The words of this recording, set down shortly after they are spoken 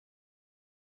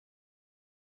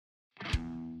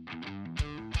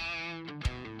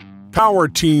Power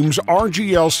Team's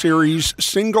RGL Series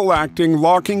single-acting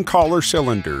locking collar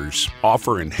cylinders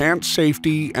offer enhanced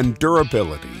safety and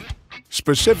durability.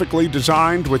 Specifically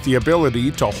designed with the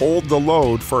ability to hold the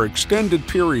load for extended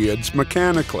periods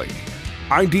mechanically.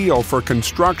 Ideal for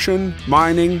construction,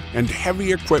 mining, and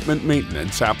heavy equipment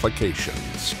maintenance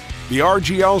applications. The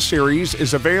RGL Series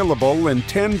is available in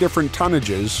 10 different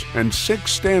tonnages and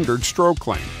 6 standard stroke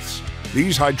lengths.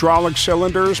 These hydraulic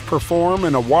cylinders perform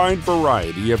in a wide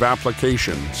variety of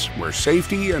applications where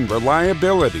safety and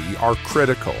reliability are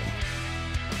critical.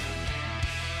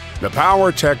 The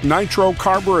PowerTech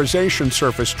NITRO-CARBURIZATION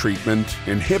surface treatment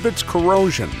inhibits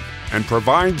corrosion and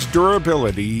provides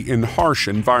durability in harsh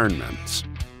environments.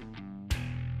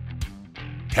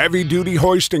 Heavy-duty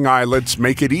hoisting eyelets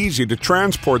make it easy to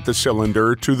transport the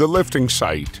cylinder to the lifting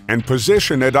site and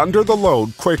position it under the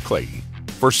load quickly.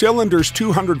 For cylinders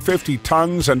 250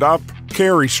 tons and up,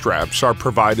 carry straps are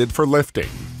provided for lifting.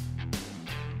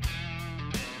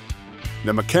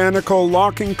 The mechanical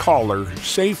locking collar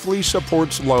safely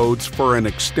supports loads for an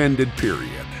extended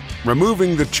period,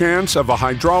 removing the chance of a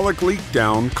hydraulic leak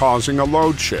down causing a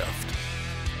load shift.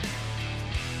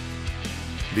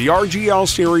 The RGL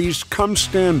Series comes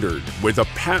standard with a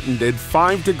patented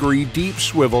 5-degree deep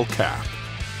swivel cap.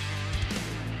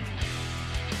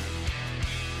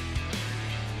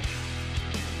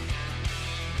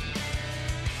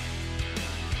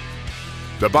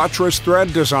 The buttress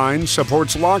thread design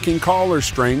supports locking collar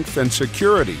strength and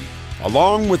security,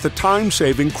 along with the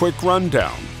time-saving quick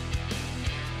rundown.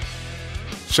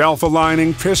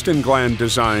 Self-aligning piston gland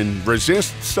design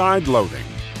resists side loading.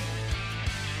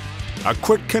 A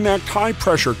quick connect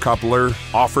high-pressure coupler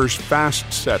offers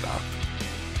fast setup.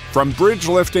 From bridge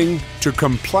lifting to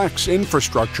complex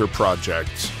infrastructure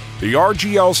projects, the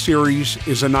RGL Series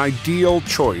is an ideal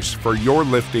choice for your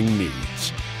lifting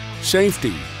needs.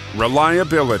 Safety,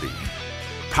 reliability,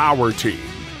 Power Team.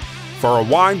 For a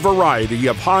wide variety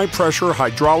of high-pressure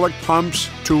hydraulic pumps,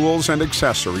 tools, and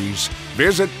accessories,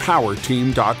 visit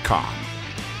powerteam.com.